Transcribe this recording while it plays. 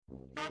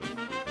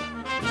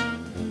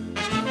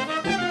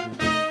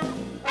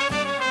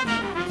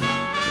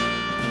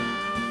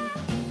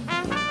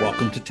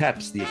Welcome to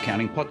TAPS, the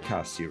Accounting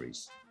Podcast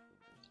Series.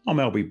 I'm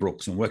Albie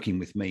Brooks, and working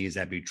with me is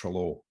Abby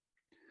Trelaw.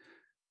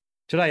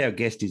 Today, our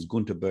guest is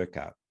Gunter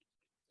Burkhardt.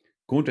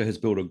 Gunter has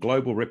built a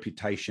global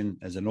reputation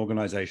as an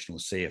organisational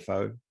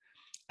CFO,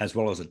 as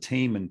well as a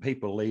team and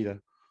people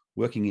leader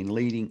working in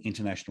leading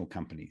international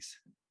companies.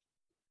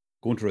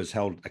 Gunter has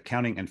held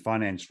accounting and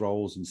finance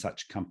roles in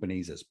such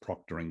companies as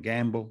Procter &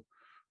 Gamble,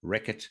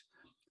 Reckitt,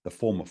 the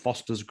former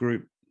Foster's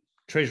Group,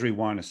 Treasury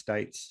Wine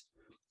Estates,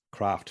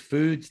 Kraft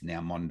Foods, now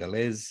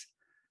Mondelez,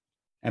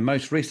 and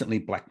most recently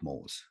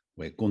Blackmores,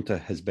 where Gunter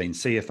has been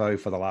CFO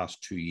for the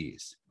last 2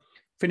 years,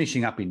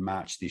 finishing up in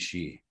March this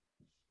year.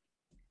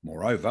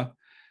 Moreover,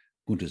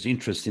 Gunter's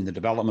interests in the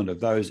development of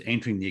those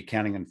entering the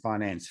accounting and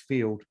finance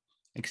field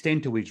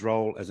extend to his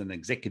role as an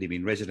executive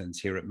in residence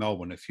here at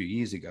Melbourne a few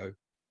years ago,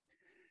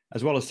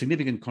 as well as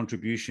significant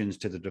contributions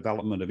to the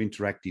development of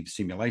interactive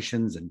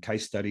simulations and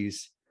case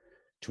studies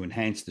to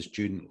enhance the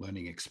student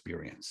learning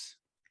experience.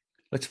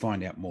 Let's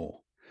find out more.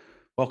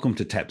 Welcome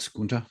to TAPS,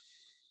 Gunter.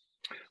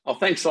 Well,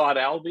 thanks a lot,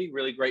 Albie.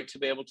 Really great to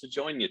be able to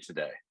join you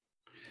today.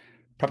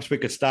 Perhaps we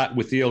could start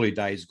with the early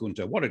days,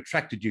 Gunter. What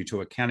attracted you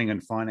to accounting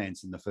and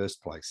finance in the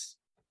first place?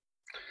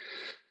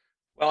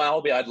 Well,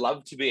 Albie, I'd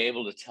love to be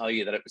able to tell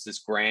you that it was this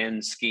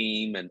grand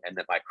scheme and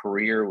that my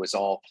career was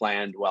all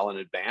planned well in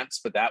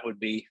advance, but that would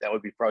be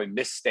probably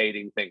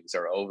misstating things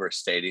or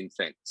overstating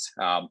things.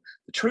 The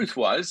truth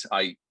was,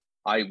 I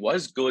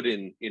was good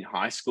in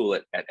high school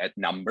at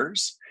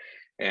numbers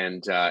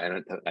and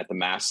at the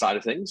math side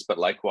of things, but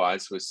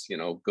likewise was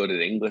good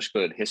at English,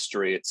 good at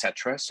history,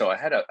 etc. So I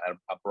had a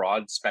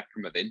broad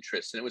spectrum of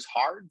interests, and it was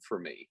hard for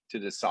me to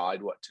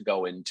decide what to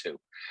go into.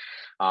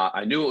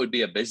 I knew it would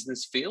be a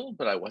business field,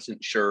 but I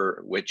wasn't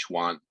sure which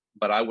one.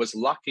 But I was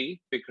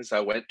lucky because I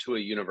went to a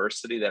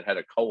university that had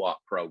a co-op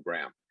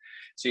program.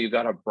 So you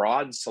got a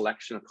broad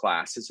selection of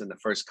classes in the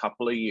first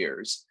couple of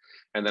years.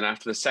 And then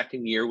after the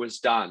second year was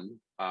done,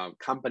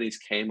 companies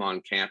came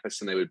on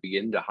campus and they would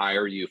begin to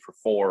hire you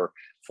for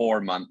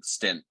four-month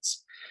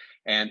stints.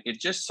 And it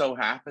just so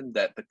happened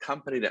that the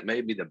company that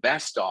made me the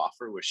best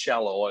offer was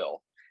Shell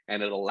Oil,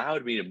 and it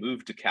allowed me to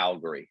move to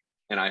Calgary.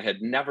 And I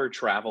had never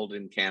traveled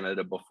in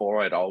Canada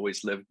before. I'd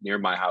always lived near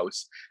my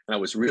house, and I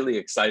was really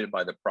excited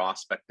by the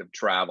prospect of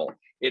travel.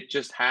 It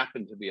just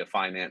happened to be a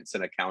finance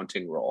and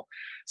accounting role.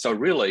 So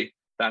really,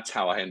 that's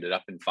how I ended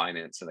up in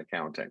finance and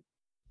accounting.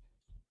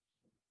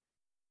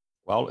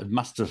 Well, it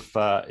must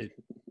have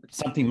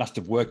something must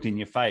have worked in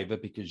your favour,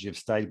 because you've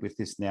stayed with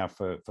this now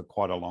for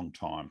quite a long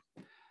time.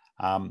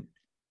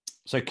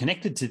 So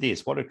connected to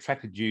this, what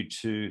attracted you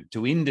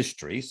to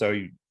industry?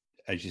 So,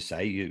 as you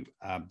say,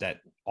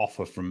 that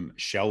offer from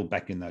Shell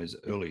back in those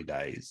early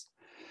days,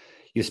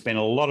 you spent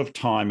a lot of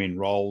time in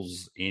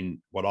roles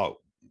in what I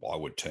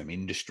would term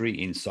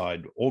industry,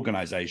 inside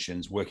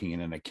organisations, working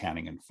in an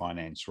accounting and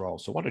finance role.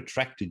 So what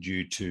attracted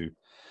you to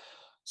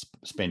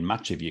spend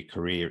much of your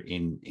career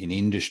in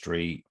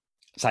industry,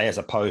 say, as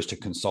opposed to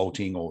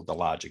consulting or the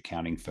large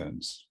accounting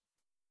firms?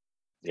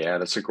 Yeah,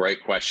 that's a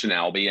great question,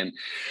 Albie. And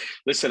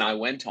listen, I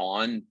went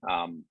on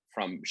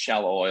from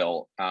Shell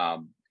Oil.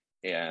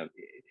 A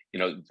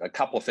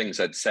couple of things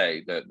I'd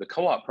say. The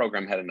co-op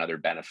program had another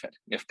benefit.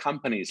 If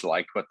companies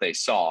liked what they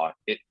saw,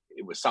 it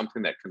was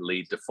something that could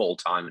lead to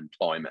full-time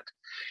employment.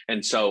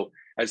 And so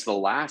as the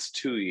last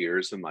 2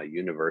 years of my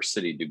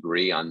university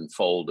degree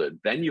unfolded,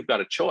 then you've got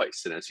a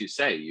choice. And as you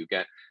say, you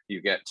get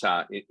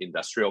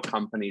industrial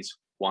companies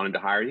wanted to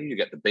hire you. You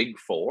get the Big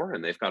Four,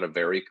 and they've got a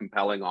very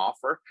compelling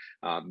offer.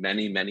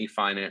 Many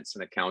finance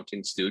and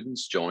accounting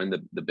students join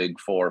the Big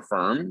Four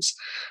firms.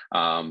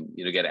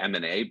 Get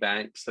M&A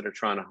banks that are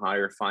trying to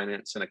hire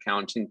finance and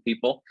accounting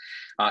people.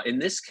 In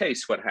this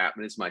case, what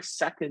happened is my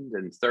second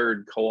and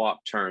third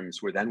co-op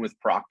terms were then with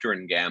Procter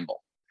 &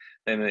 Gamble.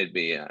 They made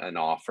me an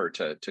offer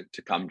to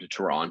come to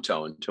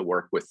Toronto and to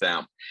work with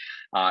them.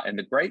 And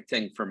the great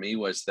thing for me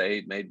was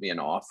they made me an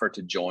offer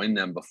to join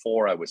them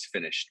before I was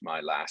finished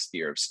my last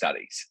year of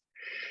studies.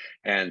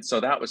 And so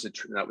that was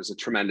a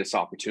tremendous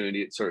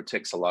opportunity. It sort of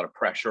takes a lot of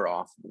pressure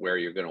off where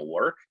you're going to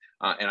work.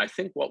 And I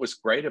think what was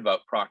great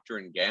about Procter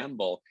 &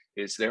 Gamble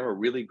is they're a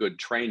really good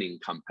training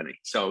company.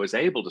 So I was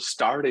able to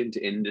start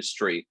into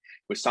industry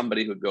with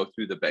somebody who'd go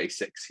through the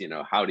basics.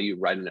 How do you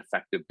write an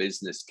effective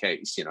business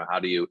case?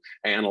 How do you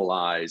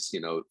analyze,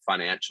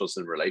 financials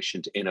in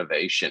relation to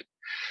innovation?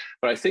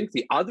 But I think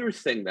the other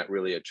thing that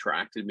really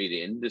attracted me to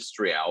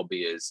industry,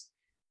 Albie, is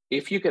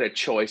if you get a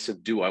choice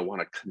of, do I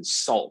want to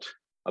consult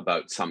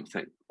about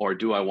something, or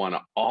do I want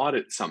to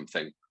audit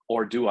something,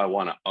 or do I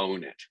want to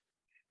own it?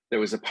 There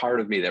was a part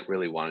of me that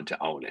really wanted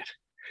to own it.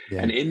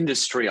 Yeah. And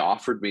industry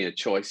offered me a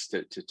choice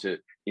to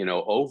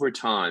over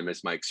time,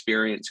 as my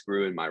experience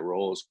grew and my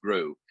roles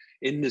grew,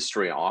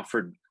 industry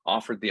offered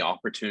offered the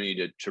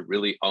opportunity to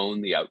really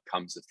own the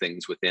outcomes of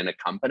things within a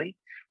company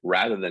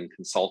rather than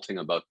consulting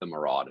about them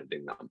or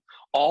auditing them.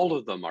 All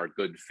of them are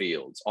good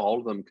fields. All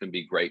of them can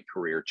be great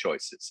career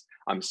choices.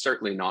 I'm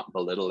certainly not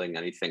belittling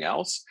anything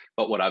else,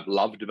 but what I've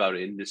loved about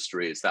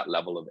industry is that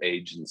level of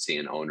agency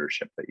and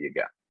ownership that you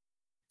get.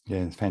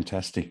 Yeah, it's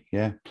fantastic.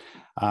 Yeah.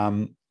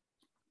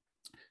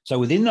 So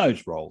within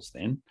those roles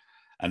then,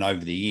 and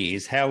over the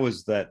years, how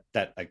was that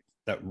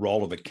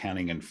role of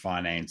accounting and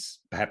finance,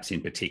 perhaps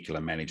in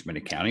particular management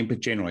accounting, but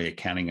generally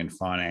accounting and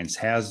finance,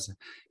 how's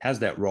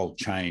that role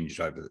changed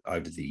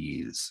over the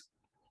years?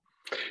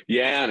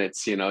 Yeah, and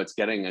it's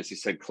getting, as you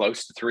said,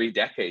 close to 3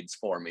 decades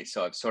for me.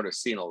 So I've sort of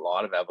seen a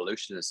lot of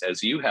evolution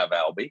as you have,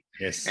 Albie.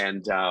 Yes.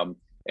 And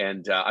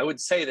I would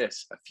say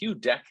this: a few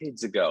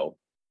decades ago,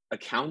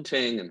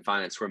 accounting and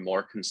finance were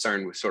more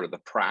concerned with sort of the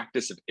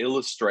practice of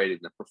illustrating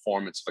the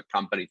performance of a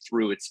company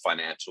through its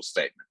financial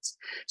statements.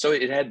 So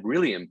it had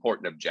really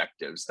important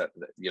objectives that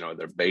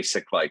they're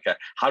basic, like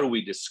how do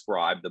we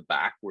describe the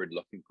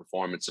backward-looking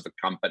performance of a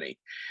company?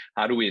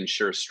 How do we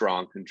ensure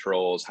strong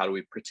controls? How do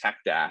we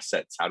protect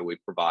assets? How do we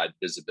provide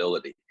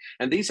visibility?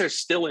 And these are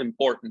still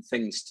important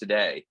things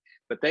today,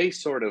 but they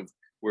sort of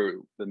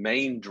were the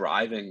main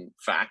driving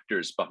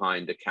factors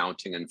behind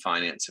accounting and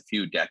finance a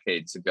few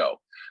decades ago.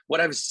 What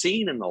I've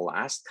seen in the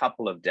last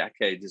couple of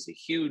decades is a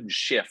huge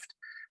shift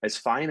as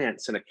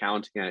finance and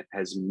accounting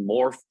has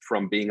morphed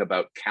from being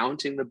about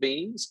counting the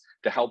beans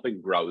to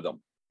helping grow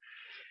them.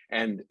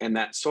 And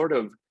that sort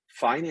of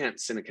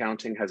finance and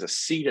accounting has a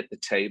seat at the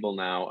table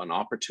now, an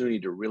opportunity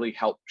to really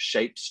help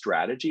shape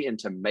strategy and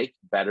to make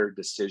better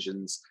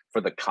decisions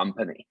for the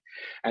company.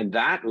 And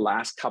that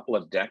last couple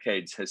of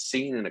decades has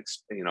seen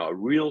a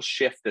real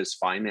shift as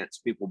finance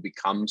people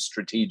become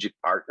strategic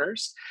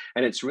partners.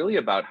 And it's really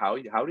about how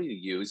do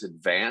you use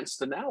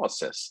advanced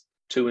analysis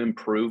to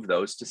improve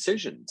those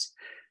decisions.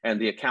 And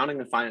the accounting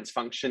and finance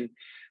function,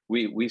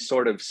 we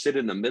sort of sit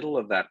in the middle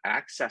of that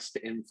access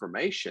to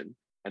information.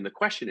 And the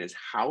question is,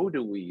 how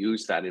do we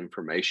use that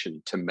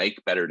information to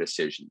make better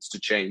decisions,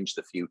 to change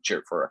the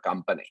future for a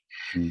company?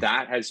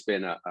 That has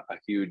been a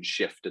huge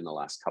shift in the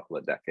last couple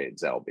of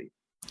decades, Albie.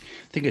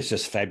 I think it's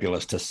just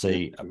fabulous to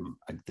see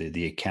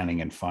the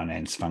accounting and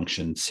finance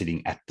function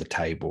sitting at the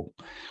table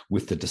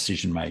with the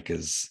decision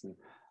makers,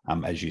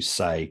 as you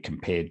say,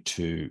 compared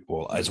to,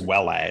 or as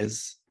well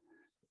as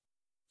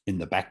in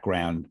the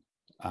background,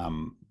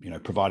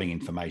 providing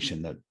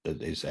information that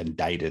is and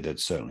data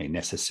that's certainly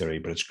necessary,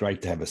 but it's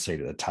great to have a seat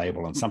at the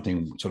table and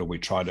something sort of we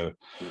try to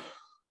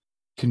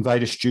convey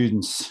to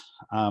students,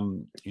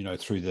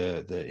 through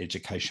the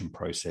education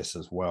process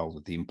as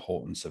well, the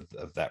importance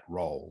of that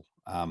role,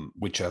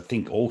 which I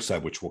think also,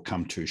 which we'll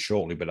come to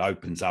shortly, but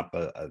opens up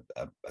a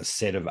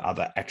set of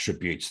other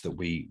attributes that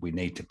we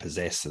need to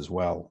possess as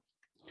well.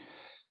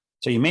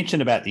 So you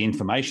mentioned about the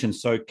information.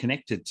 So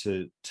connected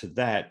to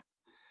that,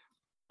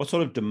 what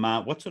sort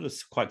of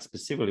quite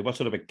specifically, what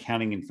sort of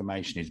accounting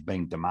information is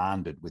being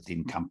demanded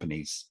within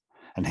companies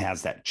and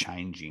how's that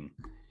changing?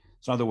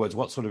 So in other words,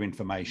 what sort of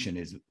information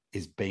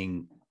is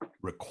being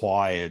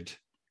required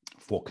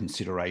for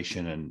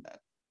consideration and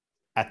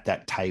at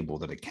that table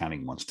that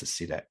accounting wants to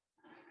sit at?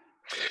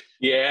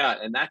 Yeah,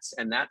 and that's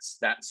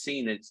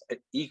seen as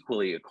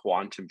equally a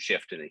quantum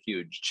shift and a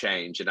huge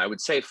change. And I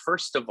would say,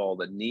 first of all,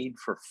 the need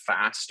for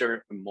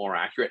faster and more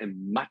accurate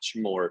and much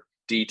more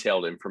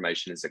detailed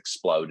information has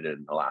exploded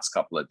in the last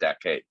couple of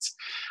decades.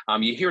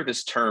 You hear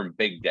this term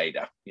big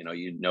data,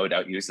 you no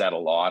doubt use that a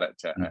lot at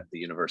the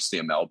University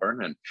of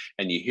Melbourne,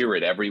 and you hear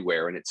it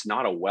everywhere, and it's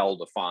not a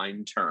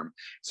well-defined term.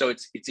 So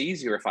it's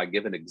easier if I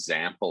give an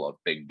example of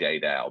big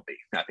data, Albie.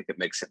 I think it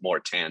makes it more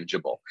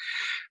tangible.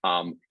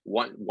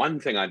 One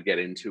thing I'd get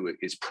into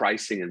is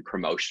pricing and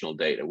promotional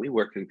data. We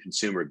work in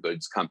consumer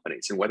goods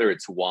companies, and whether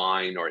it's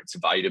wine or it's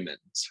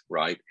vitamins,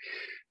 right?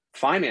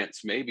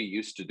 Finance maybe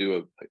used to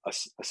do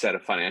a set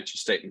of financial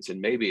statements,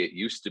 and maybe it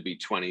used to be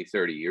 20,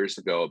 30 years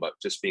ago about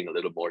just being a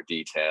little more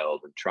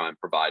detailed and try and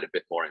provide a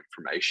bit more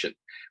information.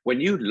 When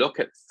you look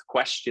at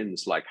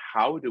questions like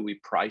how do we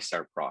price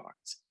our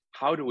products?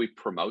 How do we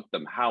promote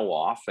them? How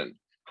often?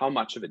 How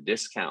much of a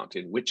discount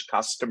in which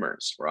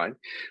customers, right?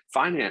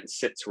 Finance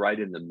sits right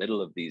in the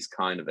middle of these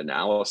kind of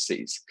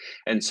analyses.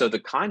 And so the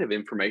kind of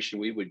information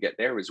we would get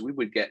there is we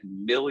would get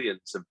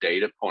millions of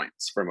data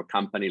points from a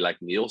company like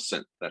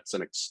Nielsen, that's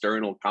an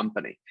external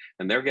company.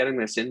 And they're getting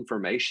this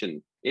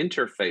information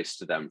interfaced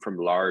to them from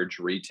large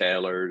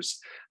retailers,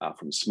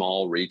 from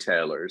small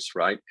retailers,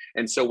 right?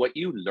 And so what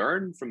you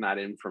learn from that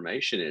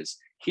information is,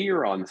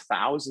 here on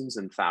thousands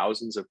and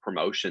thousands of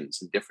promotions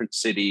in different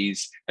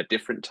cities at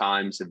different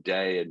times of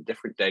day and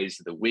different days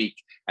of the week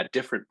at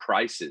different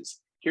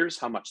prices, here's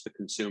how much the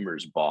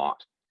consumers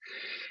bought.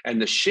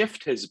 And the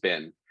shift has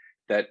been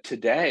that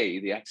today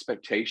the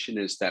expectation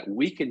is that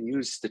we can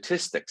use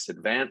statistics,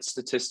 advanced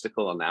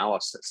statistical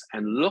analysis,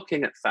 and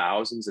looking at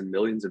thousands and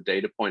millions of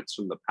data points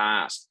from the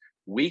past,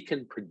 we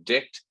can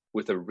predict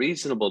with a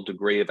reasonable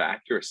degree of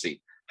accuracy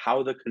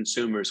how the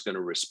consumer is going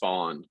to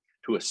respond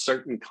to a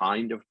certain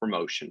kind of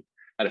promotion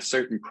at a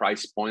certain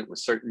price point with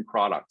certain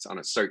products on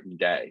a certain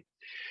day.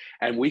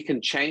 And we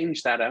can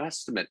change that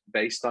estimate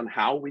based on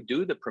how we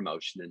do the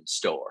promotion in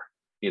store.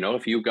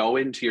 If you go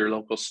into your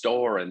local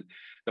store and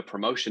the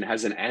promotion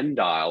has an end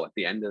aisle at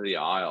the end of the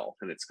aisle,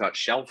 and it's got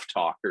shelf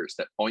talkers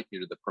that point you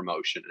to the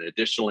promotion and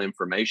additional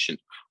information,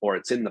 or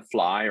it's in the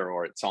flyer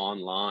or it's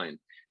online.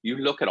 You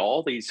look at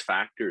all these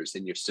factors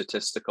in your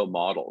statistical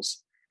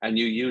models and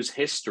you use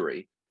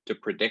history to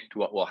predict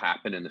what will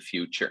happen in the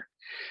future.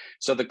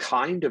 So the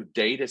kind of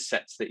data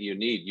sets that you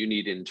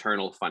need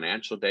internal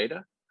financial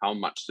data. How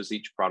much does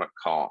each product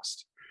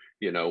cost?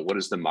 What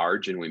is the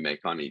margin we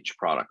make on each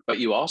product? But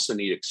you also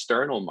need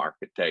external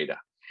market data.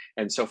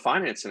 And so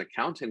finance and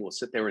accounting will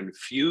sit there and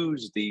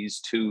fuse these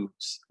two,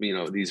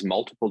 these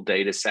multiple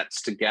data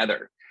sets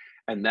together.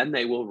 And then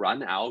they will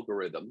run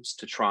algorithms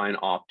to try and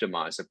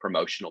optimize a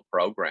promotional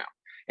program.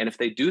 And if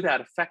they do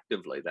that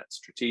effectively, that's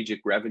strategic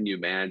revenue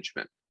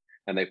management,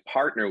 and they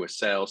partner with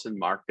sales and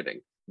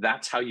marketing,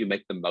 that's how you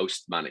make the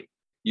most money.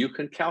 You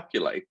can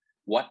calculate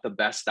what the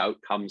best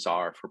outcomes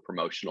are for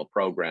promotional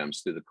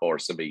programs through the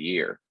course of a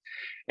year.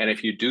 And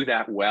if you do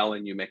that well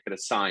and you make it a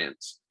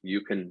science,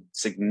 you can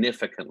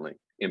significantly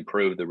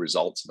improve the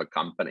results of a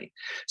company.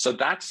 So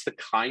that's the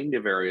kind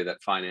of area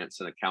that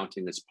finance and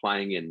accounting is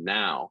playing in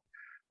now.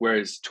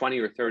 Whereas 20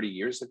 or 30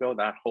 years ago,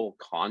 that whole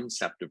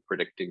concept of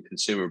predicting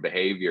consumer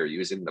behavior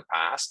using the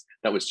past,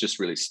 that was just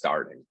really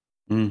starting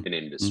in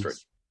industry.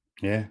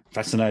 Yeah,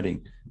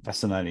 fascinating.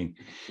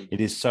 It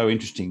is so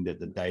interesting that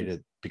the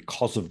data,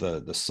 because of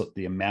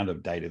the amount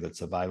of data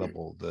that's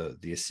available,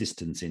 the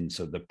assistance in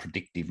sort of the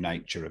predictive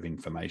nature of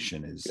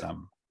information is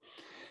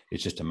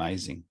it's just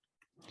amazing.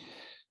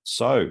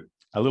 So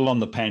a little on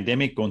the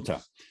pandemic,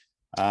 Gunter.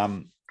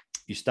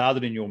 You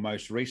started in your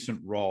most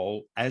recent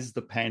role as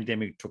the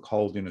pandemic took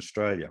hold in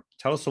Australia.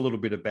 Tell us a little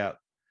bit about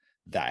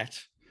that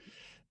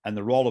and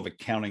the role of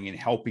accounting in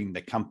helping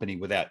the company,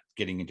 without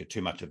getting into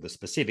too much of the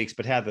specifics,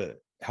 but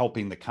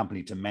helping the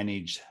company to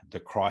manage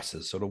the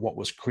crisis, sort of what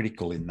was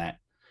critical in that.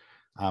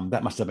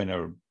 That must have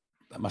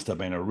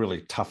been a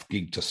really tough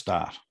gig to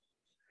start.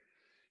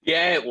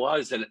 Yeah, it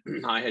was. And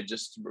I had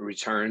just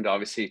returned,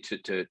 obviously,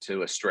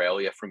 to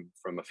Australia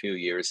from a few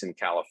years in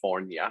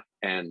California,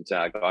 and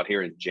got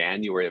here in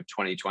January of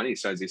 2020.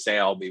 So as you say,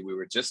 Albie, we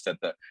were just at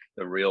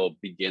the real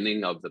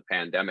beginning of the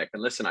pandemic.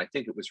 And listen, I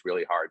think it was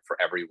really hard for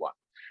everyone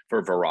for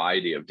a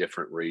variety of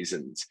different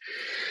reasons.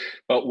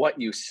 But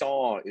what you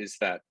saw is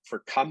that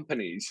for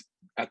companies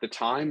at the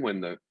time when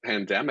the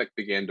pandemic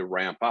began to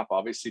ramp up,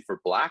 obviously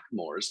for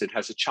Blackmores, it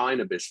has a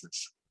China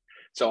business.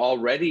 So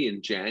already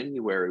in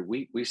January,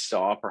 we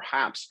saw,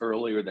 perhaps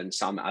earlier than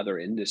some other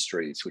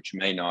industries which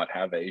may not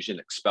have Asian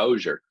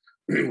exposure,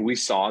 we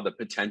saw the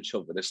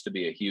potential for this to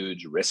be a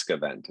huge risk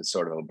event, a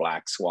sort of a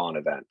black swan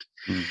event.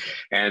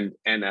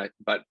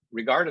 But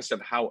regardless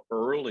of how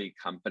early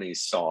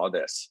companies saw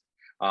this,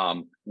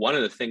 one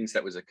of the things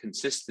that was a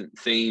consistent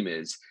theme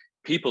is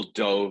people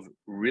dove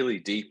really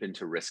deep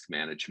into risk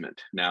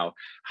management. Now,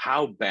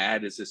 how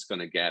bad is this going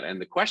to get?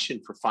 And the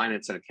question for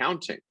finance and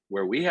accounting,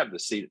 where we have the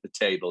seat at the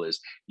table, is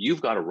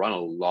you've got to run a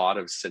lot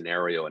of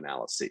scenario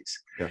analyses.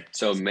 Yeah.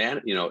 So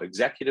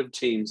executive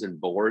teams and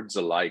boards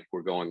alike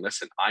were going,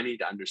 listen, I need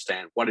to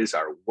understand what is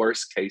our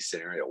worst case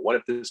scenario. What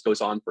if this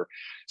goes on for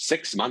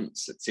 6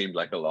 months? It seemed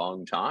like a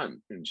long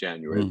time in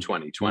January of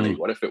 2020.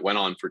 What if it went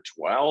on for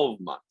 12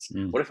 months?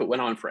 What if it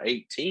went on for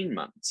 18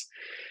 months?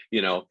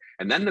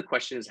 And then the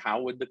question is,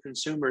 how would the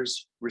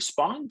consumers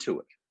respond to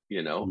it?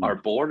 Are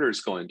borders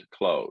going to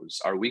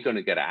close? Are we going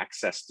to get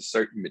access to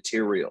certain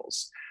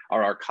materials?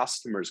 Are our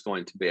customers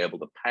going to be able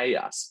to pay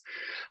us?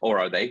 Or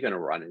are they going to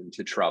run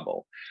into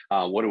trouble?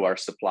 What do our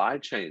supply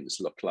chains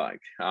look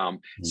like?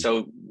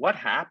 So what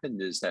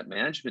happened is that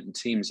management and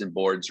teams and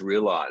boards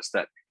realized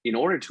that in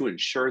order to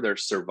ensure their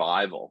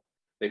survival,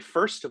 they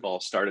first of all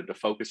started to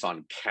focus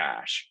on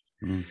cash.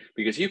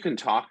 Because you can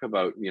talk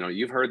about,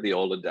 you've heard the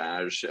old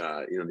adage,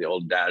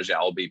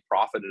 Albie,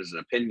 profit is an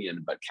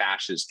opinion, but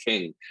cash is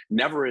king.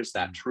 Never is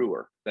that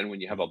truer than when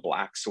you have a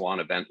black swan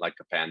event like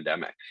a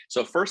pandemic.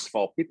 So first of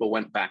all, people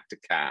went back to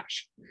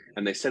cash,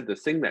 and they said the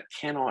thing that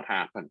cannot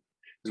happen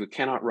is we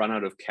cannot run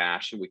out of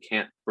cash, and we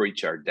can't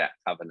breach our debt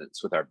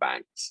covenants with our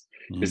banks,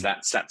 because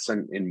that sets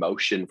in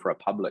motion for a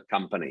public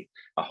company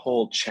a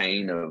whole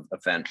chain of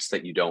events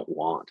that you don't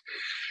want.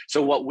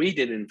 So what we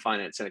did in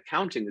finance and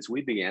accounting is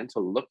we began to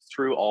look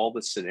through all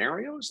the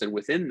scenarios, and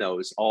within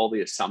those, all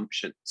the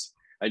assumptions.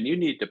 And you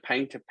need to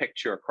paint a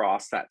picture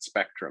across that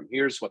spectrum.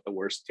 Here's what the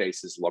worst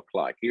cases look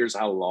like. Here's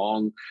how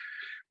long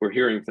we're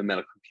hearing from the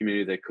medical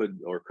community they could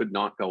or could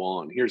not go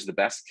on. Here's the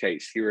best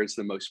case. Here is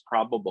the most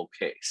probable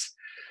case,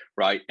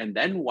 right? And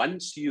then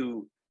once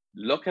you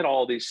look at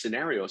all these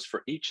scenarios,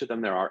 for each of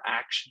them, there are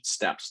action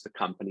steps the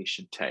company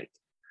should take.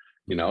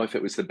 If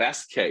it was the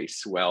best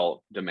case,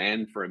 well,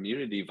 demand for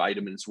immunity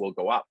vitamins will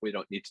go up. We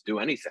don't need to do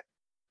anything.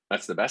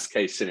 That's the best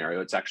case scenario.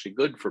 It's actually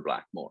good for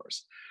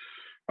Blackmores,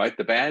 right?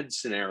 The bad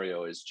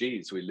scenario is,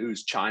 geez, we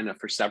lose China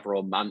for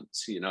several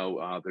months.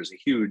 There's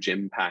a huge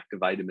impact to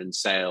vitamin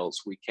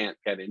sales. We can't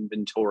get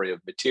inventory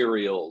of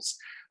materials.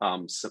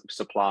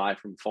 Supply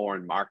from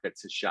foreign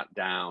markets is shut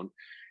down.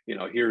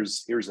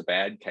 here's a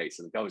bad case,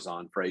 and it goes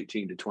on for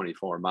 18 to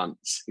 24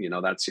 months.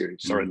 That's your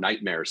sort of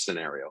nightmare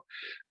scenario.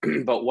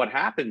 But what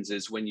happens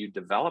is when you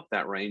develop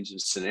that range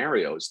of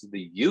scenarios,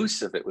 the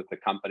use of it with the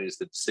companies,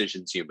 the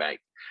decisions you make.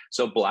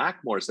 So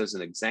Blackmores, as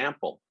an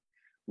example,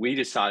 we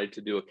decided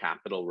to do a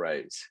capital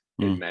raise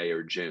in May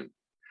or June.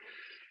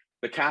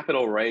 The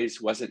capital raise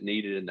wasn't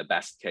needed in the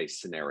best case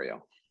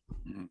scenario.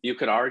 You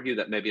could argue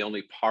that maybe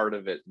only part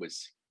of it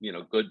was,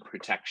 good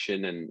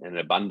protection and an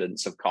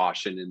abundance of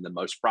caution in the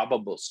most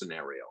probable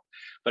scenario.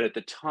 But at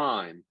the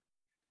time,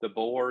 the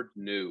board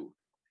knew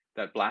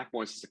that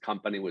Blackmores as a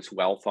company was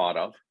well thought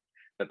of,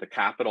 that the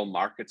capital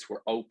markets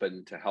were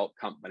open to help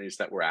companies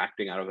that were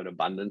acting out of an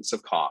abundance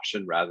of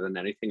caution rather than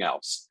anything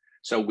else.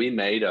 So we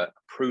made a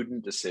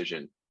prudent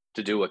decision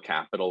to do a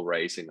capital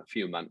raising a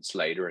few months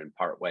later and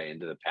partway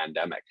into the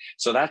pandemic.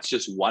 So that's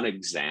just one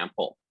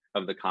example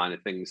of the kind of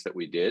things that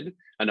we did.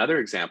 Another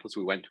example is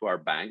we went to our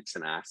banks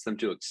and asked them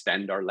to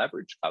extend our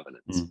leverage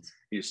covenants.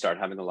 You start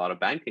having a lot of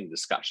banking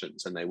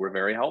discussions, and they were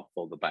very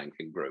helpful, the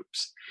banking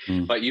groups.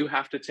 But you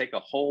have to take a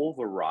whole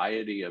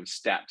variety of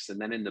steps.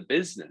 And then in the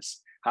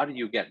business, how do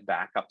you get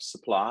backup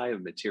supply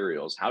of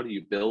materials? How do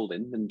you build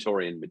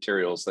inventory and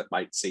materials that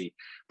might see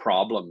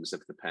problems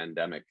if the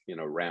pandemic,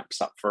 ramps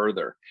up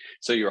further?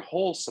 So your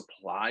whole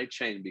supply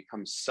chain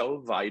becomes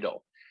so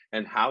vital,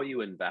 and how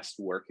you invest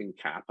working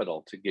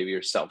capital to give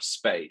yourself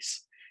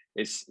space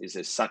is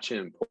such an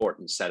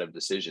important set of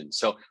decisions.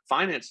 So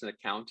finance and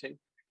accounting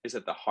is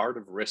at the heart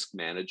of risk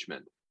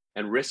management.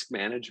 And risk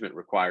management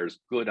requires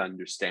good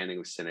understanding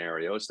of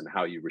scenarios and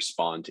how you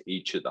respond to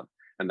each of them.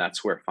 And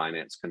that's where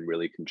finance can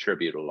really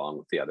contribute along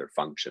with the other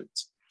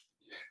functions.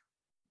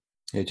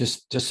 Yeah,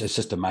 it's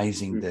just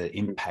amazing the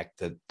impact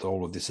that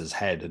all of this has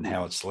had and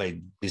how it's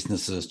led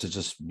businesses to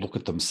just look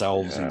at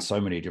themselves in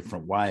so many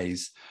different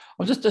ways.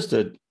 Well, just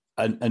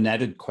an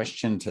added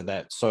question to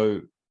that.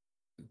 So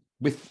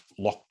with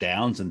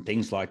lockdowns and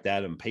things like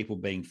that, and people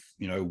being,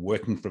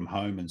 working from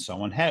home and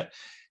so on, how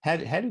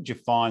did you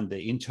find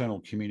the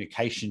internal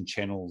communication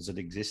channels that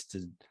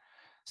existed,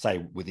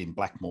 say within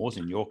Blackmores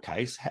in your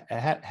case?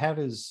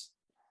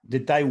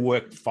 Did they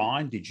work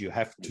fine? Did you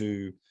have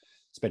to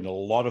spend a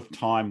lot of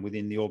time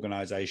within the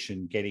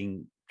organization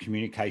getting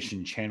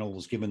communication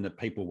channels, given that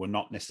people were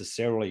not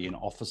necessarily in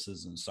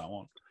offices and so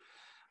on?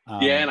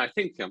 And I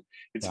think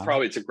it's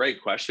a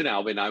great question,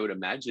 Alvin. I would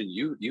imagine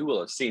you will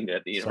have seen it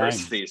at the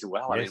university as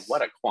well. Yes. I mean,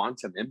 what a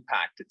quantum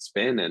impact it's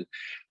been. And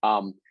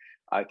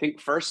I think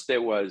first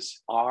there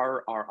was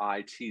our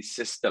IT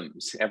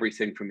systems,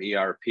 everything from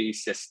ERP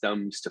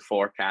systems to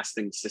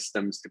forecasting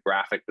systems to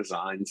graphic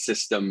design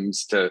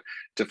systems to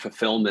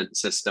fulfillment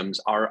systems.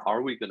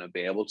 Are we going to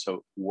be able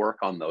to work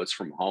on those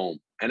from home?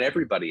 And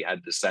everybody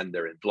had to send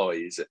their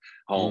employees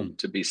home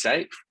to be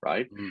safe,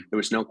 right? There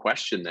was no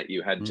question that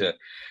you had to.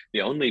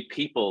 The only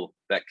people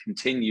that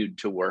continued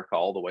to work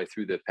all the way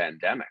through the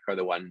pandemic are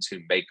the ones who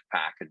make,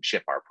 pack, and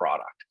ship our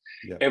product.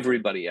 Yeah.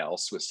 Everybody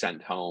else was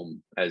sent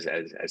home as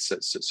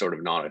sort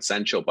of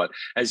non-essential. But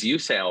as you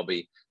say,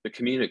 Albie, the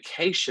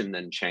communication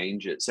then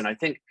changes. And I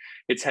think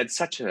it's had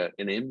such an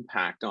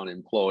impact on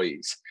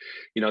employees.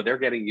 They're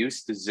getting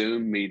used to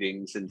Zoom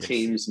meetings and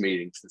Teams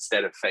meetings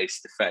instead of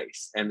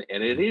face-to-face. And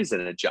it is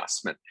an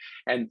adjustment.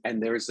 And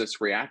there's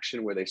this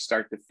reaction where they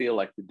start to feel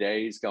like the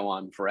days go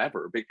on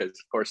forever. Because,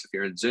 of course, if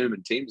you're in Zoom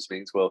and Teams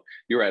meetings, well,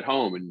 you're at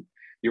home and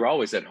you're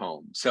always at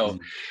home. So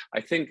I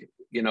think,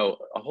 a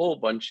whole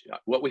bunch,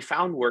 what we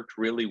found worked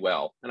really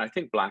well. And I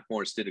think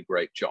Blackmores did a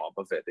great job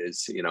of it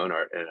is, in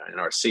our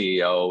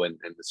CEO and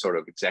the sort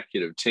of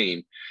executive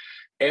team,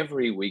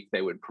 every week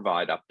they would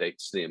provide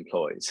updates to the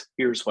employees.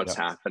 Here's what's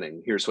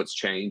happening. Here's what's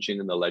changing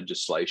in the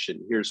legislation.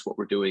 Here's what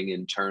we're doing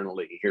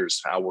internally. Here's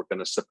how we're going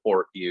to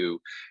support you.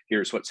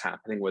 Here's what's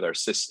happening with our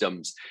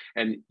systems.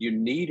 And you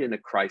need in a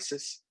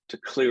crisis to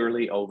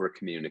clearly over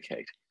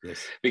communicate.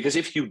 Yes. Because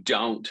if you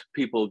don't,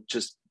 people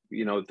just,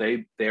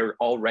 they're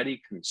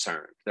already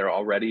concerned. They're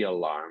already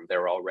alarmed.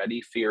 They're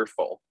already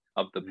fearful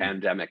of the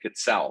pandemic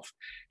itself.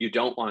 You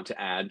don't want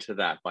to add to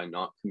that by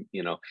not,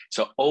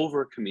 so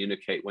over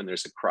communicate when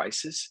there's a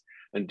crisis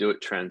and do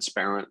it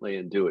transparently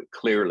and do it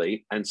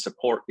clearly and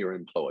support your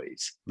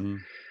employees.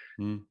 And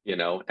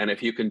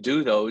if you can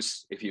do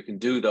those,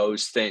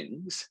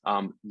 things,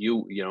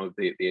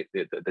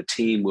 the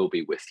team will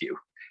be with you.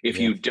 If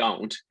you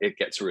don't, it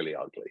gets really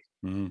ugly.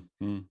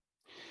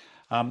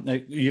 Now,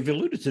 you've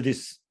alluded to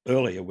this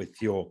earlier with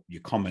your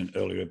comment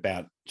earlier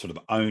about sort of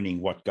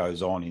owning what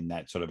goes on in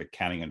that sort of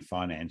accounting and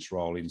finance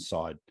role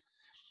inside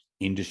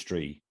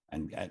industry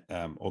and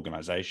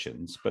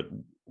organizations. But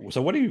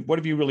so what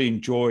have you really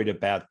enjoyed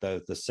about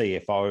the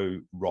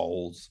CFO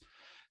roles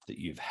that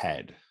you've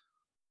had?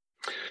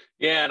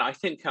 Yeah, and I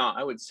think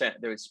I would say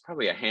there's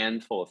probably a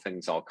handful of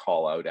things I'll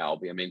call out,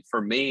 Albie. I mean, for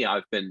me,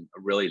 I've been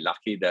really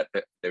lucky that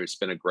there's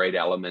been a great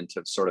element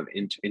of sort of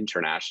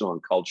international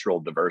and cultural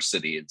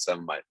diversity in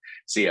some of my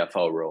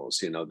CFO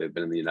roles. They've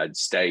been in the United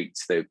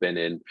States, they've been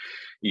in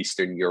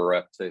Eastern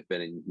Europe, they've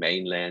been in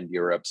mainland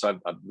Europe. So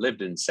I've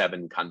lived in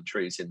 7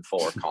 countries in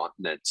 4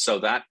 continents. So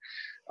that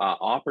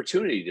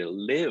opportunity to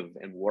live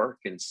and work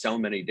in so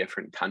many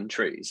different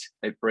countries.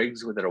 It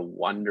brings with it a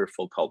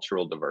wonderful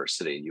cultural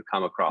diversity. You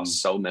come across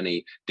so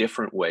many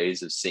different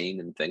ways of seeing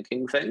and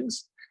thinking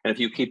things. And if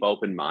you keep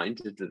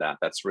open-minded to that,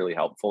 that's really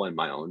helpful in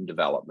my own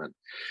development.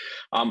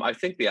 I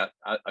think a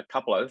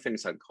couple other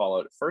things I'd call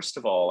out. First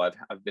of all,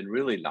 I've been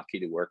really lucky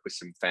to work with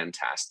some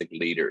fantastic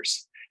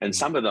leaders, and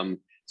some of them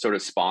sort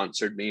of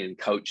sponsored me and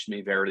coached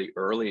me very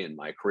early in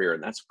my career,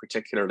 and that's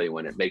particularly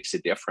when it makes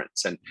a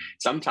difference. And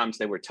sometimes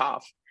they were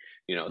tough.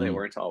 They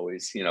weren't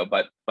always,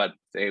 but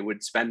they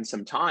would spend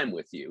some time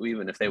with you,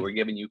 even if they were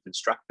giving you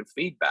constructive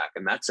feedback,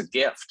 and that's a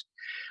gift.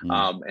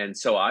 And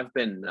so I've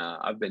been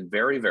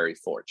very, very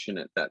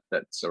fortunate that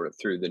sort of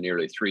through the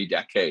nearly 3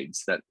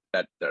 decades that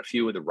a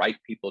few of the right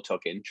people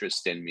took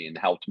interest in me and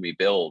helped me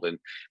build. And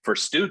for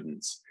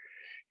students,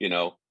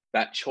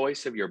 that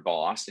choice of your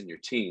boss and your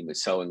team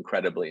is so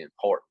incredibly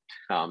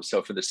important.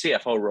 So for the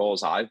CFO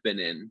roles I've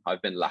been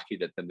lucky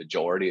that the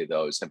majority of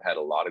those have had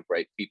a lot of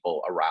great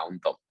people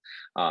around them,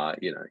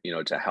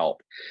 to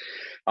help.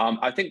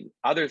 I think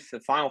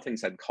the final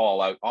things I'd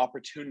call out: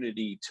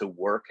 opportunity to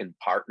work and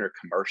partner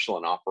commercial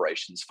and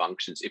operations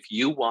functions. If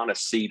you want a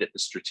seat at the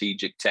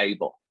strategic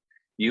table,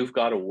 you've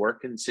got to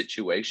work in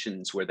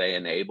situations where they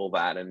enable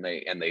that and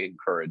they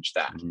encourage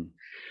that.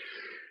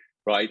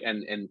 Right.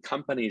 And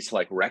companies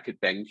like Reckitt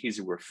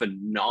Benckiser were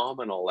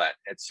phenomenal at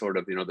sort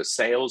of, the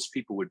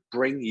salespeople would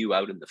bring you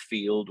out in the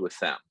field with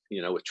them.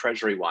 With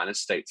Treasury Wine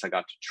Estates, I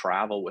got to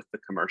travel with the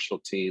commercial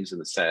teams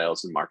and the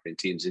sales and marketing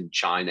teams in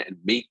China and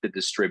meet the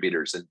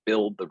distributors and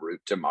build the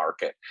route to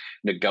market,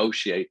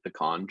 negotiate the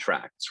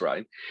contracts.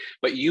 Right.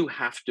 But you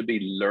have to be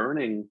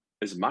learning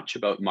as much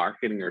about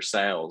marketing or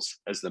sales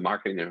as the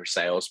marketing or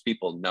sales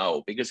people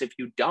know, because if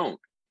you don't,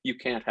 you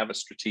can't have a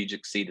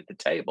strategic seat at the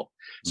table.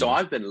 So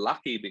I've been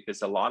lucky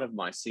because a lot of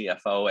my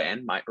CFO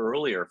and my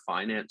earlier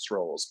finance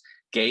roles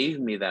gave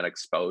me that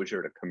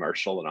exposure to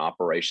commercial and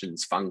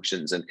operations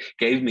functions and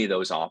gave me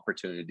those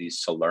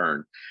opportunities to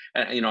learn.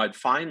 And, I'd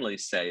finally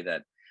say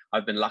that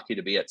I've been lucky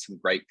to be at some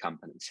great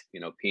companies,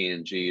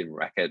 P&G and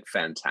Reckitt,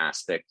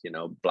 fantastic,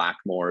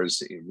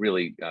 Blackmore's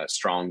really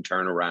strong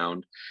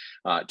turnaround.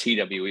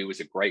 TWE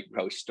was a great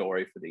growth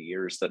story for the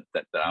years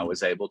that I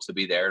was able to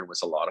be there, and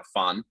was a lot of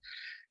fun.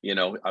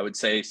 I would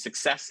say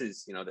success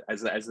is,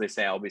 as they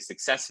say, always,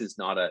 success is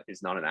not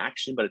an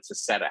action, but it's a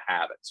set of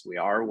habits. We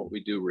are what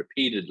we do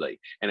repeatedly.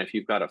 And if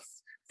you've got a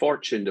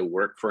fortune to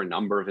work for a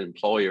number of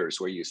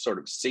employers where you sort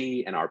of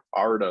see and are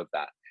part of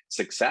that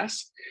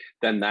success,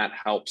 then that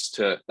helps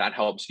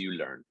you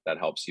learn, that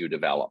helps you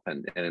develop.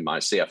 And in my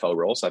CFO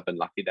roles, I've been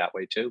lucky that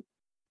way too.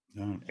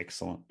 Oh,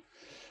 excellent.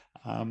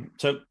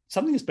 So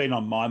something that's been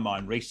on my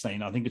mind recently,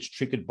 and I think it's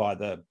triggered by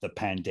the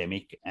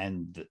pandemic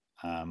and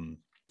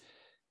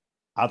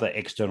other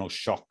external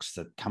shocks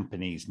that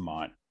companies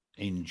might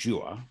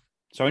endure.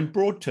 So in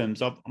broad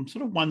terms, I'm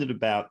sort of wondered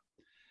about,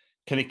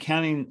 can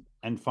accounting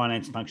and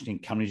finance functioning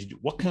companies,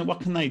 what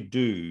can they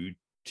do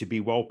to be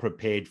well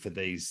prepared for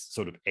these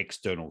sort of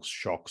external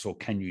shocks, or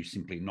can you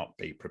simply not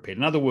be prepared?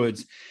 In other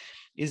words,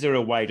 is there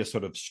a way to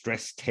sort of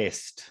stress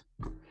test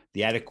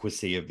the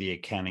adequacy of the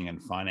accounting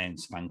and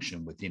finance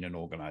function within an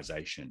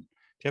organization?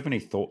 Do you have any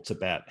thoughts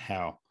about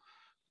how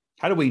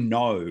do we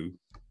know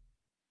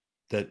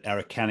that our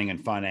accounting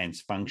and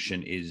finance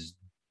function is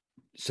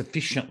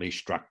sufficiently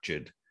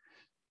structured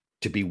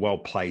to be well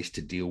placed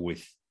to deal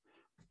with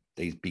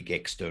these big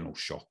external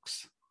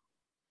shocks?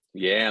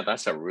 Yeah,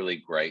 that's a really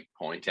great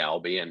point,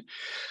 Albie. And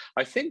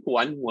I think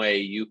one way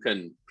you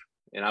can,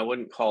 and I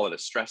wouldn't call it a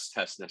stress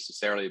test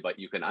necessarily, but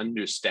you can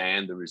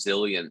understand the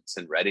resilience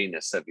and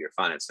readiness of your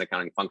finance and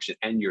accounting function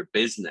and your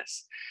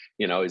business,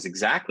 is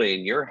exactly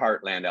in your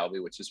heartland,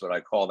 Albie, which is what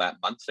I call that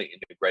monthly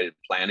integrated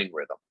planning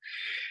rhythm.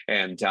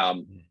 And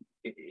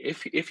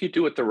if you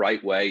do it the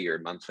right way, your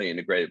monthly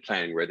integrated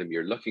planning rhythm,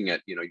 you're looking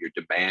at, your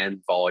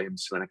demand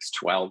volumes for the next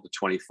 12 to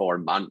 24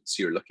 months.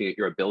 You're looking at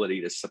your ability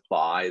to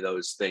supply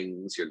those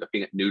things. You're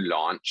looking at new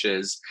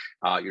launches.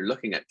 You're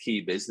looking at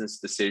key business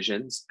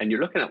decisions, and you're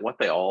looking at what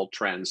they all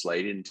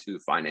translate into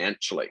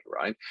financially,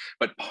 right?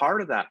 But part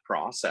of that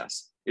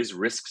process is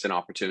risks and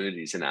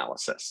opportunities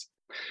analysis.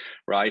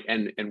 Right.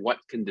 And what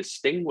can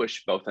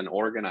distinguish both an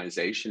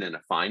organization and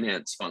a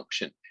finance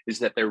function is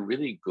that they're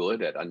really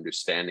good at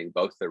understanding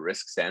both their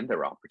risks and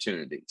their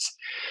opportunities.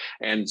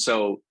 And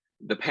so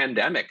the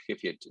pandemic,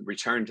 if you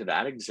return to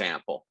that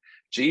example,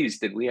 geez,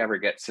 did we ever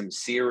get some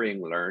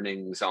searing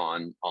learnings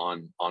on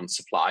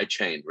supply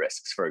chain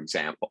risks, for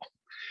example?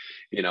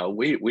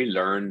 We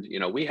learned,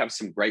 we have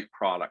some great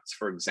products.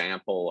 For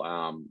example,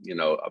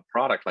 a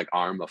product like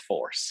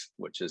ArmaForce,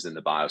 which is in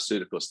the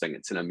bioceuticals thing,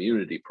 it's an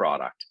immunity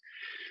product.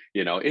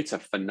 It's a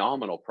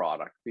phenomenal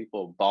product.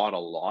 People bought a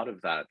lot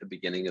of that at the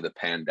beginning of the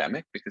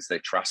pandemic because they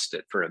trust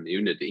it for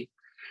immunity,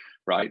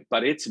 right?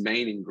 But its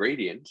main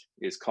ingredient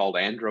is called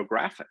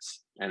andrographis,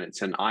 and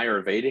it's an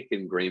Ayurvedic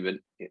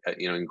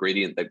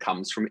ingredient that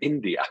comes from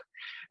India.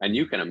 And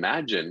you can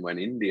imagine when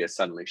India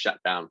suddenly shut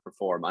down for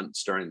 4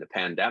 months during the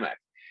pandemic,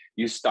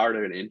 you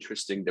started an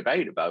interesting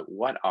debate about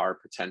what our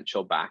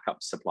potential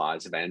backup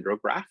supplies of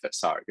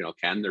andrographis are.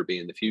 Can there be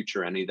in the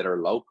future any that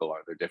are local?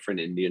 Are there different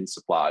Indian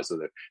supplies? Are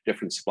there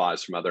different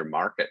supplies from other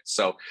markets?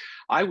 So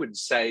I would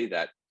say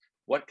that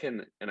what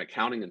can an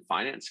accounting and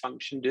finance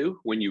function do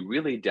when you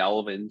really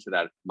delve into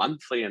that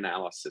monthly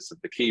analysis of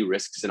the key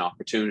risks and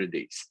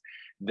opportunities?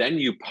 Then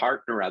you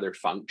partner other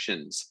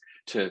functions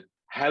to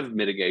have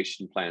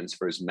mitigation plans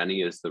for as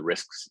many as the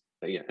risks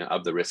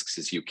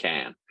as you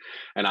can.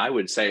 And I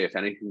would say, if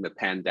anything, the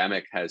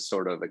pandemic has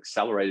sort of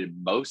accelerated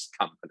most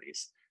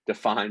companies to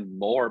find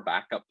more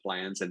backup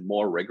plans and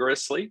more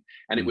rigorously.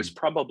 And it was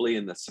probably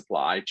in the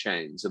supply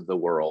chains of the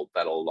world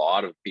that a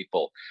lot of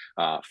people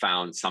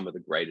found some of the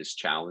greatest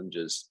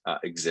challenges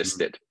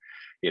existed.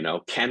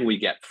 Can we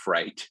get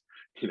freight?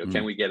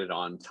 Can we get it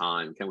on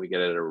time? Can we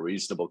get it at a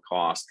reasonable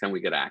cost? Can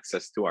we get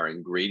access to our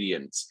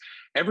ingredients?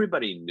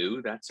 Everybody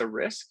knew that's a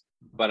risk,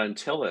 but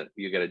until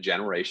you get a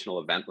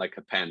generational event like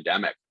a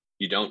pandemic,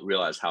 you don't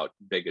realize how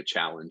big a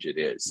challenge it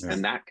is. Yeah.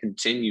 And that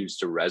continues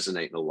to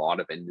resonate in a lot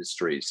of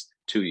industries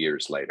 2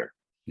 years later.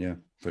 Yeah,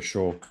 for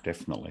sure.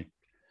 Definitely.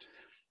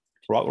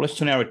 Right. Well, let's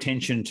turn our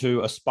attention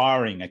to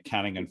aspiring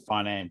accounting and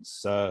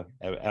finance,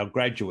 our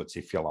graduates,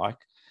 if you like.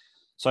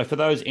 So for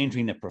those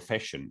entering the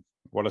profession,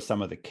 what are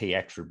some of the key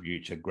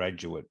attributes a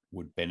graduate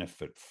would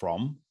benefit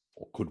from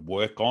or could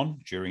work on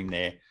during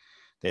their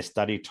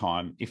study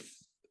time, if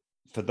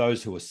for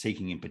those who are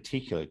seeking in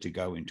particular to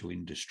go into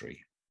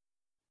industry?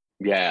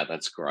 Yeah,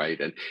 that's great.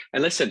 And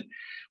listen,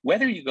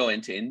 whether you go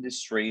into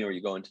industry or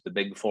you go into the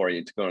Big Four,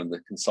 you go into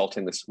the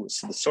consulting, the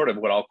sort of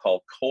what I'll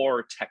call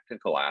core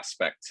technical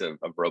aspects of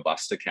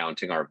robust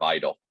accounting are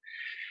vital.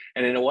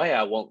 And in a way,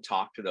 I won't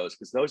talk to those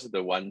because those are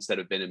the ones that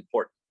have been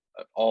important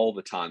all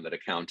the time that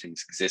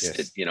accounting's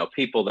existed. Yes.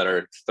 People that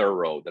are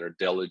thorough, that are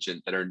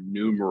diligent, that are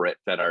numerate,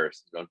 that are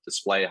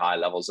display high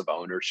levels of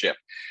ownership.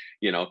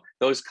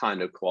 Those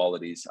kind of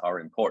qualities are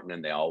important,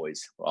 and they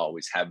always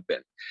have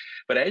been.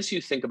 But as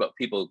you think about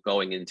people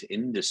going into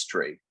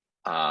industry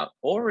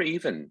or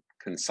even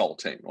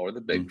consulting or the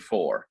Big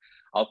Four,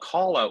 I'll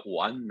call out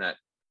one that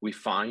we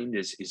find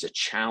is a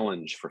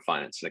challenge for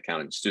finance and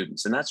accounting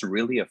students, and that's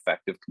really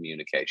effective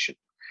communication.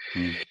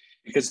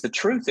 Because the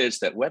truth is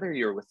that whether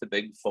you're with the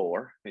Big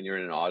Four and you're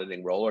in an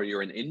auditing role, or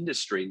you're in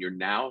industry and you're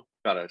now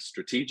got a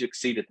strategic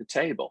seat at the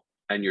table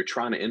and you're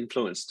trying to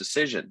influence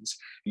decisions,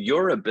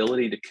 your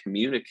ability to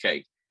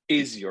communicate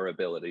is your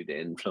ability to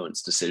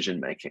influence decision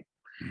making.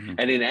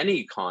 And in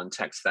any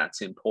context,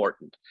 that's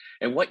important.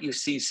 And what you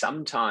see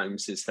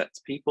sometimes is that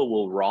people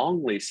will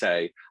wrongly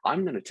say,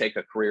 I'm going to take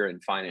a career in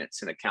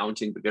finance and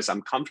accounting because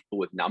I'm comfortable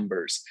with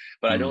numbers,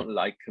 but I don't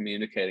like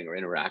communicating or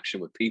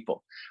interaction with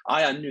people.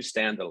 I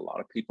understand that a lot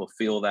of people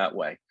feel that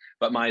way,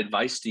 but my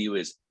advice to you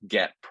is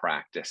get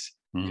practice.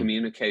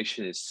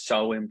 Communication is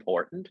so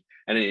important.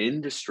 And in an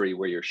industry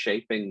where you're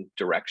shaping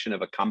direction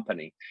of a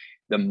company,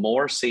 the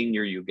more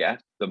senior you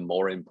get, the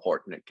more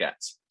important it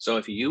gets. So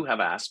if you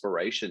have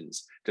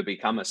aspirations to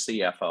become a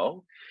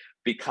CFO,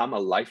 become a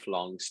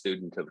lifelong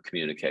student of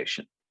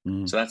communication.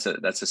 So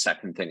that's a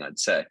second thing I'd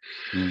say.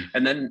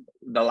 And then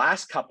the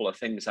last couple of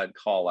things I'd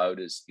call out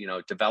is,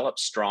 develop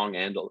strong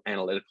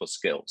analytical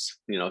skills.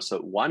 So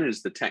one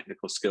is the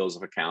technical skills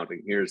of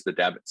accounting. Here's the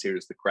debits,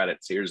 here's the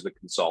credits, here's the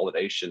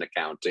consolidation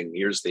accounting,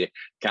 here's the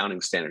accounting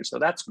standards. So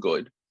that's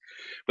good.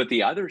 But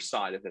the other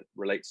side of it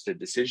relates to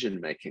decision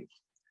making.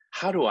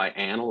 How do I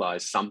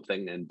analyze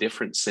something in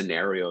different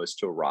scenarios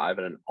to arrive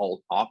at an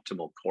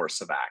optimal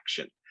course of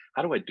action?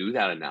 How do I do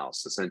that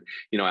analysis? And,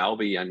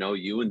 Albie, I know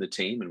you and the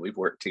team, and we've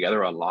worked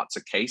together on lots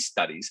of case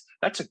studies.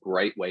 That's a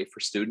great way for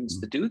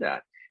students to do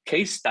that.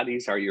 Case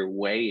studies are your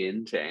way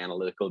into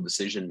analytical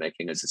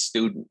decision-making as a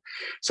student.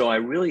 So I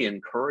really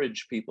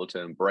encourage people to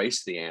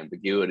embrace the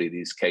ambiguity of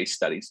these case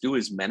studies, do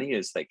as many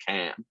as they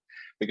can,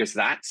 because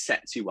that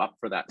sets you up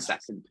for that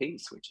second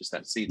piece, which is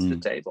that seat at the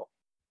table.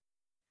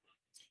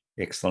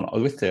 Excellent.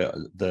 With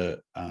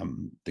the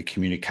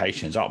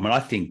communications, I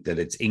think that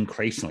it's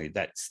increasingly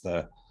that's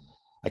the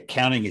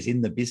accounting is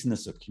in the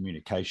business of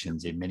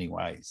communications in many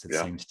ways. It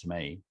seems to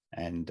me,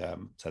 and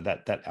so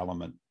that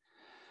element,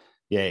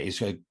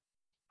 is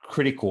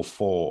critical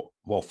for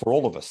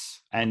all of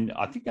us. And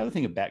I think the other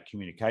thing about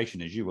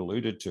communication, as you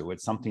alluded to,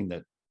 it's something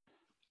that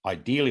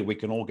ideally we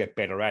can all get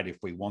better at if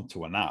we want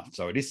to enough.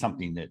 So it is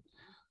something that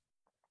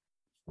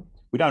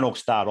we don't all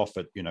start off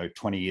at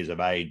 20 years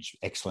of age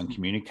excellent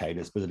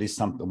communicators, but it is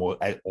something,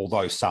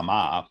 although some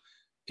are,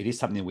 it is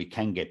something we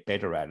can get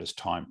better at as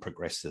time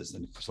progresses,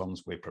 and as long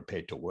as we're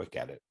prepared to work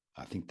at it.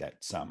 I think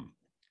that's an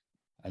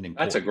important.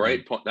 That's a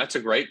great point. That's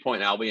a great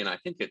point, Albie. And I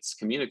think it's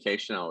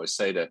communication. I always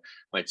say to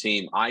my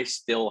team, I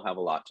still have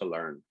a lot to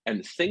learn.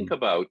 And think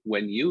about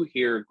when you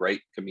hear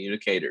great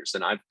communicators,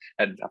 and I've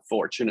had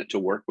fortunate to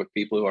work with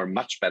people who are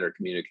much better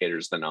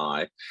communicators than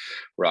I,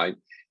 right?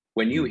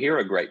 When you hear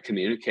a great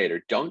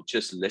communicator, don't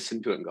just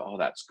listen to it and go, oh,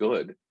 that's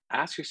good.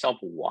 Ask yourself,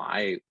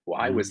 why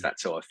was that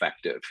so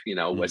effective?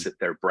 Was it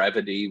their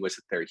brevity? Was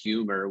it their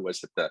humor?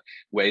 Was it the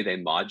way they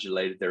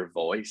modulated their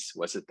voice?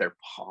 Was it their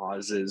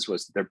pauses?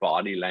 Was it their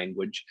body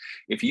language?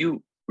 If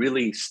you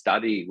really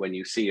study when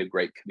you see a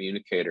great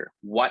communicator,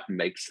 what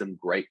makes them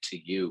great to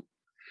you.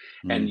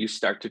 And you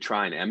start to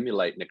try and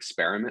emulate and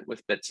experiment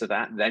with bits of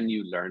that. Then you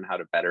learn how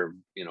to better,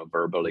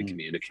 verbally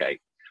communicate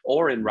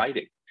or in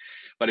writing.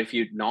 But if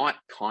you're not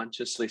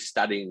consciously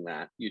studying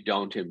that, you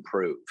don't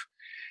improve.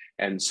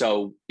 And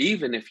so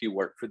even if you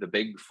work for the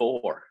big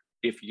four,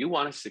 if you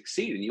want to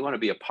succeed and you want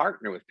to be a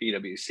partner with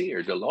PwC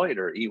or Deloitte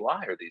or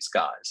EY or these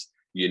guys,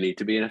 you need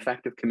to be an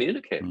effective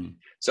communicator.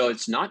 So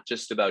it's not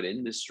just about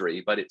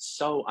industry, but it's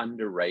so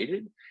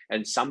underrated.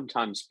 And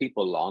sometimes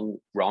people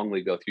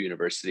wrongly go through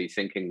university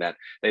thinking that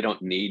they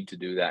don't need to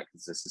do that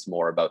because this is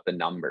more about the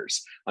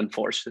numbers.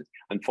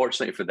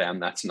 Unfortunately for them,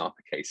 that's not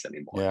the case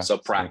anymore. Yeah, so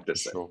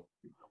practice it. Sure.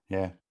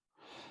 Yeah.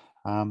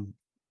 And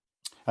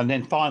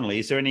then finally,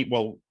 is there any,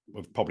 well,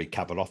 we've probably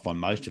covered off on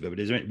most of it,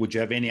 but would you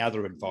have any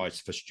other advice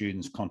for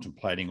students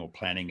contemplating or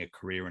planning a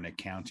career in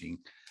accounting?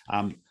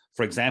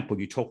 For example,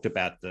 you talked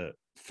about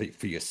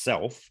for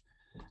yourself,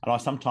 and I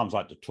sometimes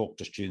like to talk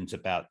to students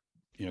about,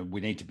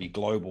 we need to be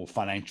global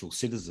financial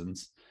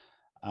citizens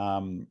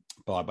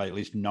by at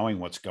least knowing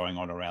what's going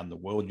on around the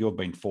world. You've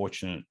been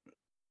fortunate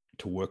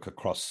to work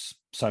across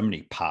so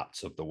many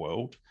parts of the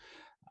world.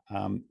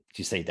 Do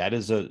you see that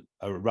as a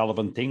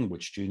relevant thing,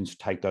 which students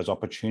take those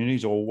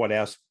opportunities, or what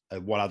else?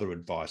 What other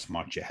advice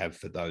might you have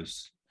for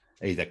those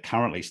either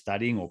currently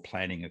studying or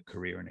planning a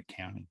career in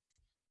accounting?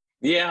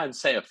 Yeah, I'd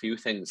say a few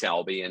things,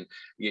 Albie, and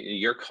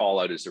your call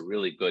out is a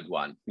really good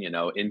one.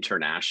 The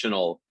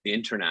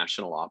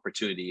international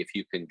opportunity, if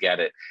you can get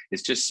it,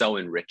 is just so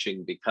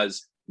enriching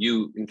because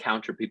you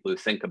encounter people who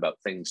think about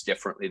things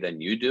differently than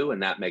you do,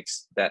 and that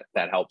makes that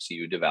helps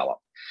you develop.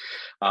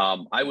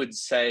 I would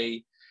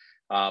say,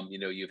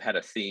 you've had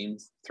a theme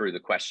through the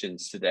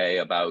questions today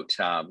about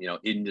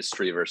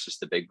industry versus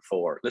the big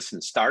four.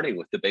 Listen, starting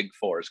with the big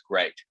four is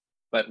great.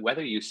 But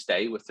whether you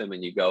stay with them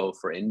and you go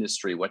for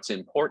industry, what's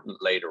important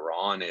later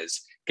on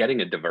is getting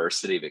a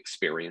diversity of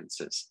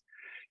experiences.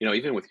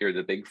 Even with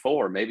the big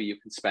four, maybe you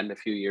can spend a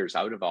few years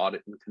out of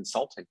audit and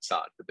consulting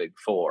side, the big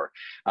four.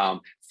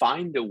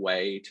 Find a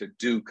way to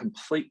do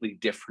completely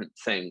different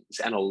things,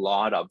 and a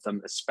lot of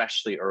them,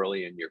 especially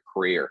early in your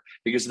career,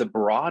 because the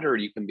broader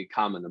you can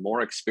become and the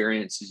more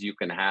experiences you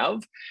can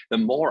have, the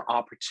more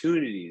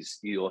opportunities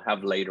you'll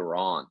have later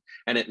on.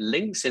 And it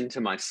links into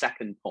my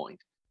second point.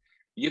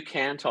 You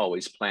can't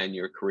always plan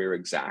your career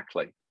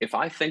exactly. If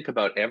I think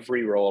about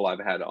every role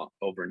I've had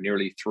over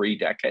nearly 3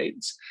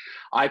 decades,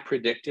 I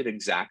predicted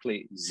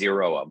exactly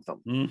 0 of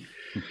them.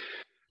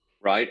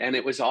 Right. And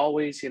it was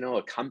always,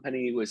 a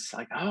company was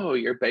like, oh,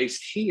 you're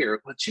based here.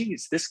 Well,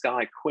 geez, this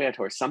guy quit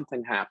or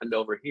something happened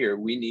over here.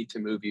 We need to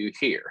move you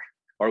here,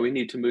 or we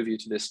need to move you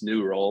to this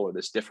new role or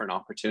this different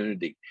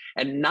opportunity.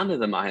 And none of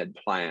them I had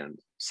planned.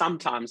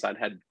 Sometimes I'd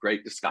had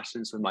great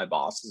discussions with my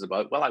bosses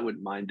about, well, I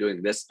wouldn't mind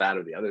doing this, that,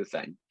 or the other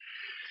thing.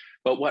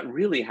 But what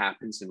really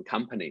happens in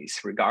companies,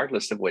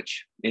 regardless of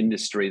which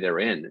industry they're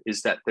in,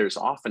 is that there's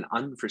often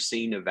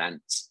unforeseen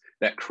events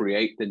that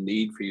create the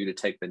need for you to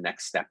take the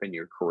next step in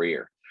your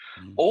career.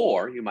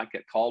 Or you might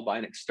get called by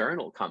an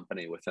external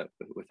company with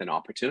an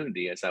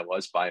opportunity, as I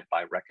was by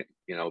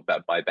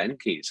Ben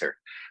Kieser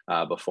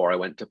before I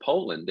went to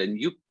Poland. And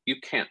you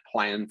can't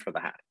plan for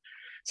that.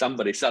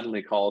 Somebody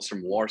suddenly calls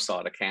from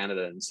Warsaw to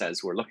Canada and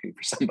says, we're looking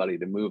for somebody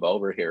to move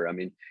over here. I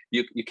mean,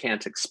 you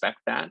can't expect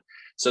that.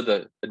 So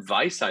the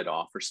advice I'd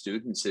offer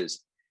students is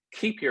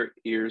keep your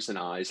ears and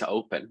eyes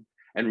open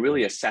and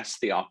really assess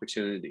the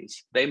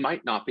opportunities. They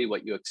might not be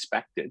what you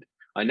expected.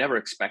 I never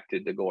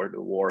expected to go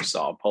to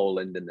Warsaw,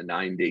 Poland in the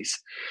 90s,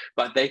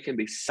 but they can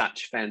be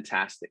such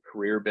fantastic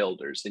career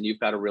builders. And you've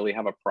got to really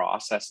have a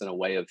process and a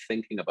way of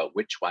thinking about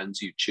which ones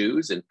you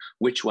choose and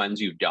which ones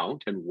you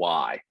don't and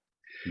why.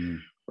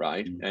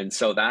 Right. And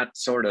so that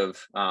sort of,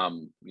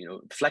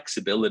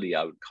 flexibility,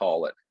 I would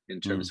call it,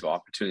 in terms of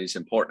opportunity is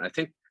important. I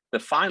think the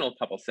final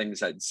couple of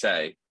things I'd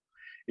say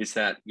is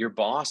that your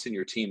boss and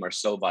your team are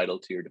so vital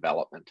to your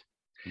development.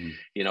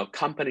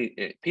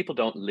 People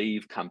don't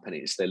leave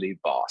companies, they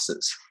leave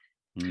bosses.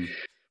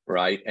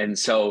 Right. And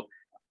so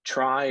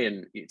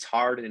it's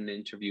hard in an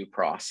interview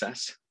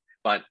process,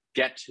 but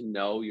get to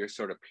know your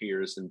sort of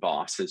peers and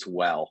bosses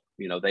well.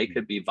 They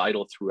could be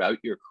vital throughout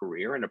your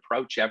career, and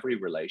approach every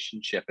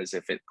relationship as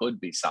if it could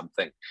be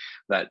something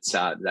that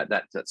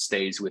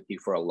stays with you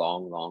for a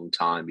long, long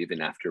time,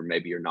 even after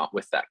maybe you're not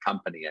with that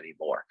company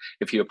anymore.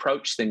 If you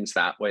approach things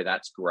that way,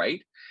 that's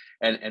great.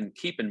 And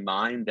keep in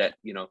mind that,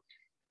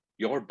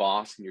 your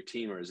boss and your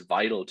team are as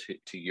vital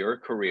to your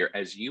career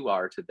as you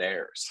are to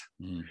theirs.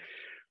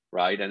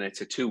 Right. And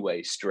it's a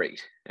two-way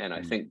street. And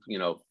I think,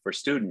 for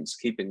students,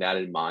 keeping that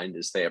in mind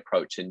as they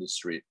approach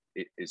industry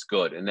is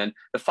good. And then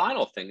the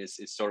final thing is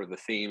sort of the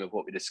theme of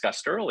what we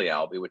discussed earlier,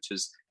 Albie, which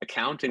is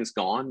accounting's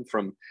gone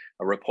from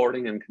a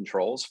reporting and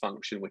controls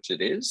function, which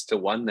it is, to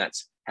one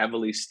that's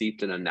heavily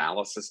steeped in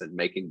analysis and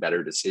making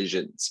better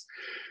decisions.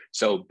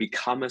 So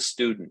become a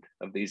student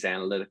of these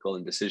analytical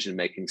and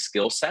decision-making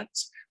skill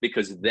sets,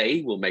 because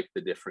they will make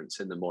the difference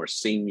in the more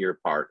senior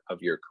part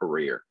of your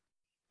career.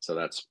 So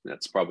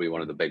that's probably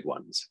one of the big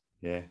ones.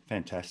 Yeah,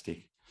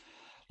 fantastic.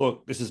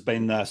 Look, this has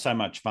been so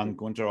much fun,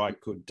 Gunter. I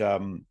could,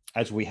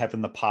 as we have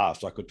in the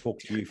past, I could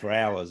talk to you for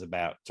hours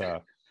about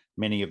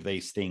many of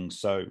these things.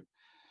 So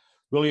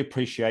really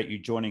appreciate you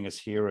joining us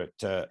here at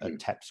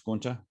TAPS,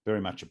 Gunter. Very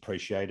much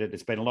appreciated.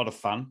 It's been a lot of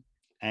fun,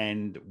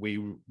 and we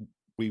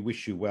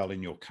wish you well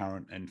in your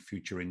current and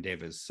future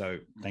endeavours. So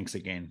thanks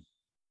again.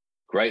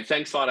 Great.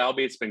 Thanks a lot,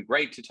 Albie. It's been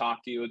great to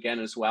talk to you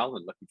again as well,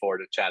 and looking forward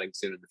to chatting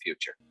soon in the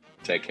future.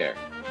 Take care.